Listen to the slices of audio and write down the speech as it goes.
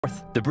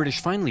the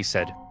British finally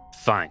said,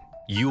 "Fine,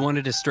 you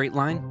wanted a straight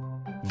line?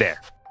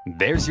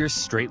 There's your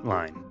straight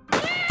line."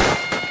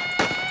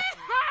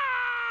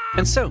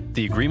 And so,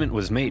 the agreement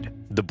was made.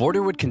 The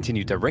border would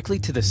continue directly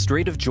to the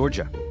Strait of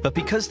Georgia. But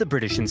because the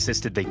British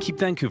insisted they keep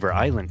Vancouver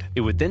Island,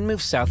 it would then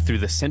move south through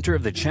the center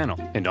of the channel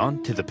and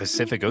on to the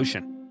Pacific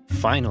Ocean.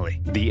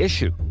 Finally, the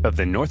issue of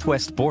the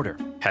northwest border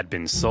had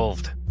been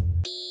solved.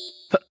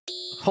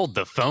 Hold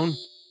the phone.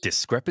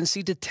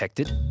 Discrepancy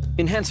detected.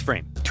 Enhance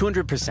frame,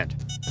 200%.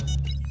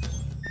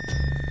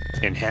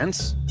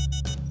 Enhance.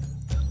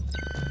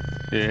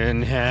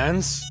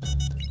 Enhance.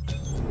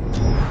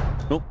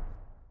 Oh,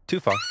 too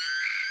far.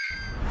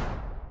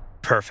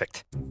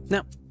 Perfect.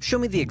 Now, show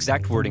me the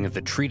exact wording of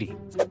the treaty.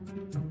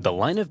 The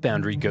line of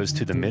boundary goes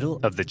to the middle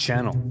of the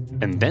channel,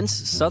 and thence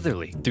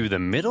southerly through the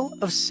middle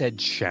of said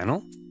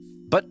channel?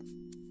 But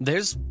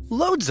there's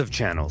loads of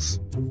channels.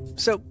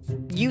 So,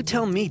 you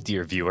tell me,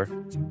 dear viewer,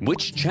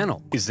 which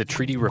channel is the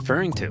treaty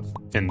referring to?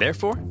 And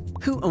therefore,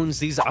 who owns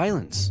these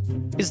islands?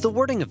 Is the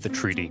wording of the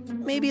treaty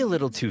maybe a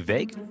little too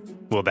vague?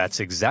 Well, that's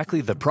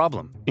exactly the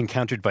problem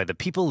encountered by the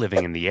people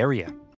living in the area.